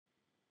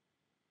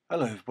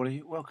Hello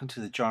everybody, welcome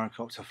to the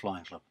Gyrocopter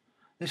Flying Club.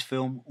 This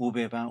film will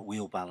be about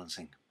wheel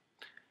balancing.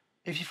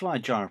 If you fly a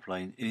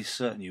gyroplane, it is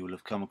certain you will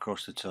have come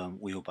across the term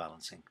wheel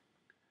balancing.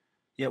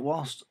 Yet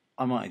whilst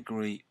I might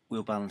agree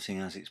wheel balancing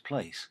has its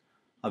place,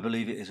 I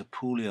believe it is a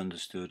poorly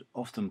understood,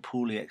 often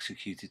poorly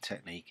executed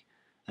technique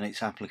and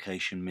its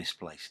application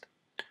misplaced.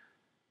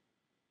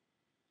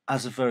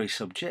 As a very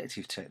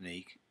subjective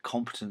technique,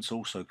 competence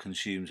also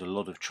consumes a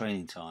lot of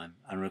training time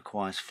and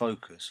requires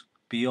focus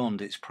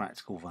beyond its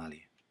practical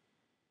value.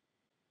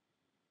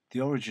 The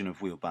origin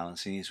of wheel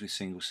balancing is with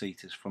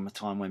single-seaters, from a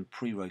time when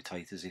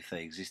pre-rotators, if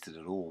they existed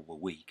at all, were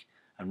weak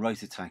and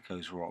rotor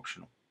tachos were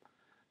optional.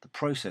 The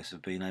process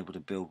of being able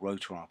to build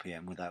rotor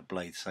RPM without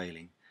blade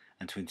sailing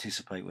and to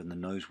anticipate when the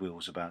nose wheel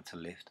was about to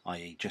lift,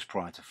 i.e. just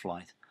prior to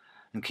flight,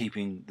 and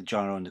keeping the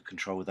gyro under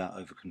control without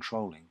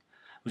over-controlling,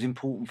 was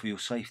important for your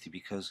safety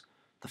because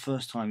the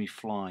first time you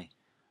fly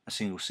a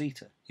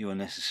single-seater, you are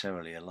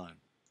necessarily alone.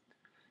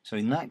 So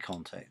in that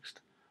context,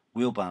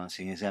 wheel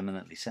balancing is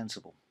eminently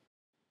sensible.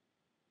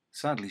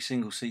 Sadly,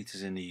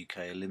 single-seaters in the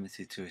UK are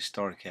limited to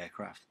historic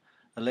aircraft,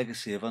 a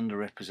legacy of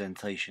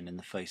underrepresentation in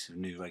the face of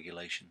new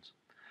regulations.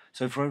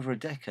 So for over a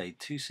decade,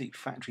 two-seat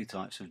factory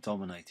types have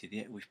dominated,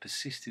 yet we've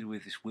persisted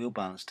with this wheel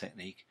balance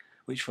technique,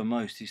 which for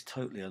most is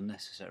totally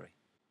unnecessary.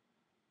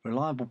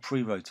 Reliable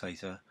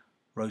pre-rotator,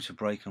 rotor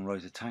brake and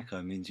rotor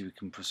tacho means you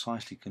can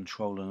precisely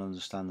control and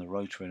understand the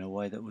rotor in a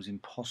way that was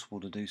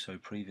impossible to do so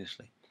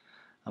previously.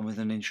 And with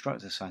an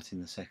instructor sat in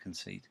the second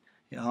seat,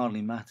 it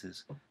hardly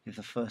matters if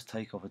the first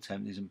takeoff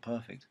attempt isn't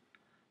perfect.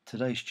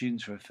 Today,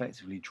 students are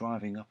effectively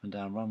driving up and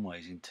down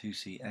runways in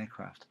two-seat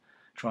aircraft,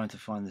 trying to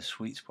find the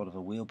sweet spot of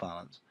a wheel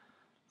balance,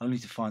 only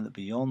to find that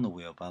beyond the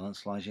wheel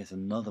balance lies yet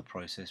another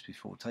process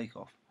before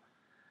takeoff.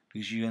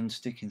 Because you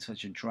unstick in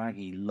such a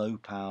draggy,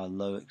 low-power,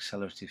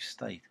 low-accelerative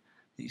state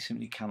that you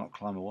simply cannot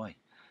climb away.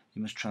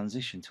 You must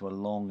transition to a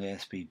long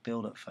airspeed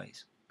build-up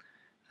phase.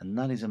 And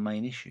that is a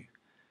main issue.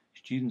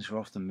 Students are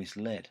often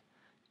misled.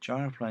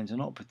 Gyroplanes are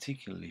not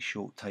particularly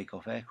short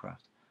takeoff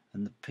aircraft,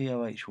 and the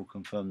POH will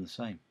confirm the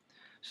same.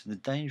 So the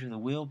danger of the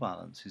wheel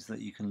balance is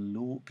that you can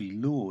be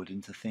lured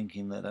into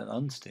thinking that at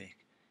unstick,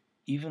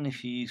 even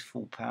if you use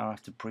full power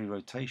after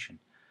pre-rotation,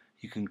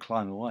 you can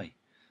climb away,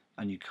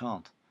 and you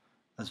can't,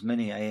 as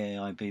many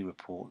AAIB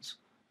reports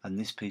and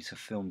this piece of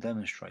film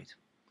demonstrate.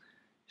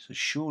 So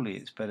surely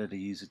it's better to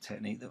use a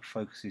technique that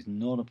focuses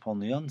not upon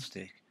the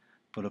unstick,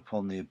 but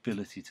upon the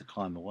ability to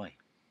climb away.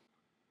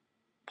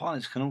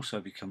 Pilots can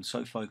also become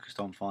so focused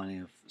on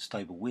finding a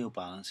stable wheel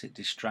balance it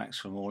distracts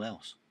from all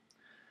else.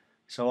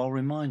 So I'll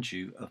remind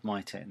you of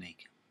my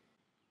technique.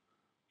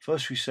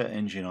 First we set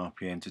engine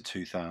RPM to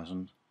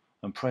 2000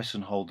 and press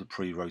and hold the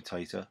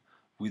pre-rotator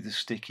with the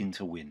stick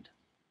into wind.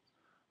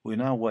 We're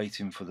now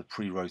waiting for the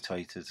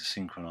pre-rotator to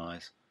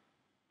synchronise,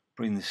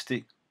 bring the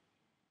stick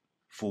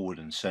forward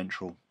and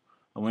central,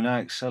 and we're now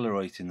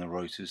accelerating the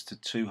rotors to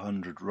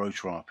 200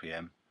 rotor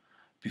RPM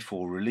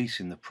before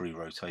releasing the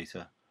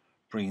pre-rotator,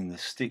 bringing the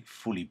stick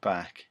fully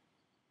back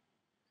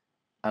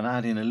and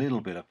adding a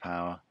little bit of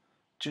power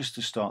just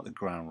to start the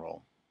ground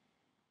roll.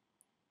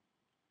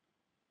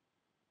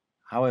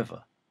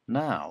 However,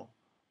 now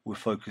we're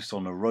focused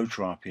on the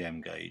rotor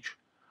RPM gauge.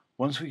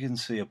 Once we can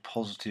see a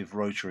positive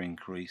rotor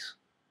increase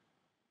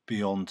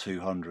beyond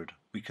 200,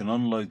 we can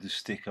unload the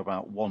stick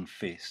about one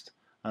fist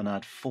and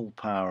add full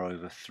power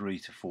over 3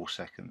 to 4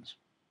 seconds.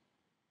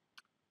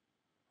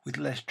 With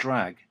less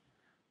drag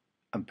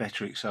and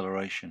better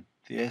acceleration,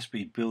 the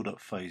airspeed build-up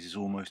phase is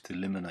almost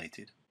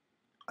eliminated.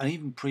 And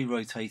even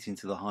pre-rotating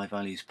to the high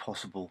values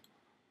possible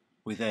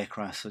with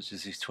aircraft such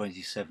as this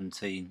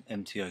 2017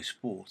 MTO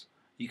Sport,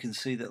 you can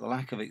see that the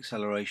lack of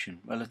acceleration,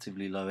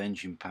 relatively low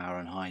engine power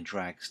and high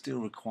drag still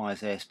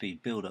requires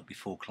airspeed build-up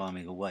before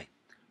climbing away.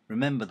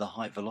 Remember the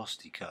height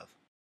velocity curve.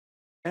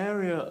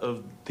 Area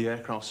of the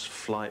aircraft's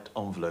flight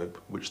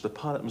envelope which the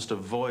pilot must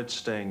avoid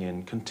staying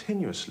in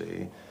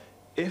continuously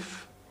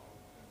if,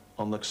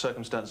 on the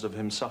circumstances of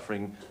him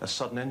suffering a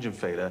sudden engine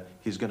failure,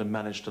 he's going to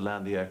manage to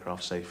land the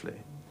aircraft safely.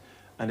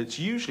 And it's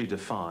usually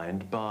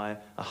defined by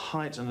a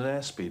height and an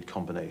airspeed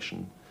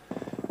combination.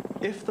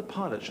 If the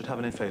pilot should have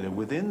an engine failure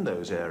within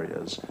those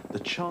areas, the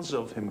chances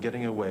of him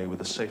getting away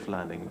with a safe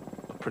landing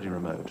are pretty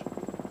remote.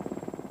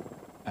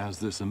 As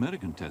this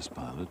American test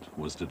pilot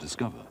was to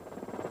discover.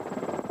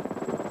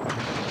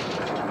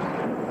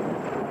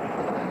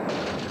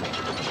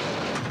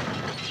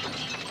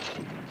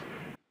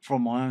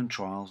 From my own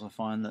trials, I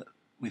find that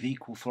with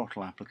equal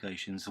throttle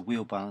applications, the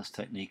wheel balance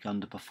technique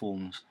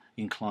underperforms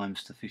in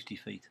climbs to 50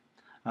 feet.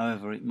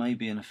 However, it may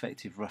be an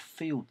effective rough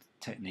field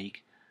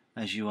technique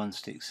as you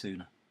unstick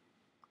sooner.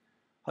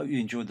 Hope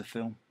you enjoyed the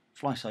film.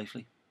 Fly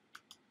safely.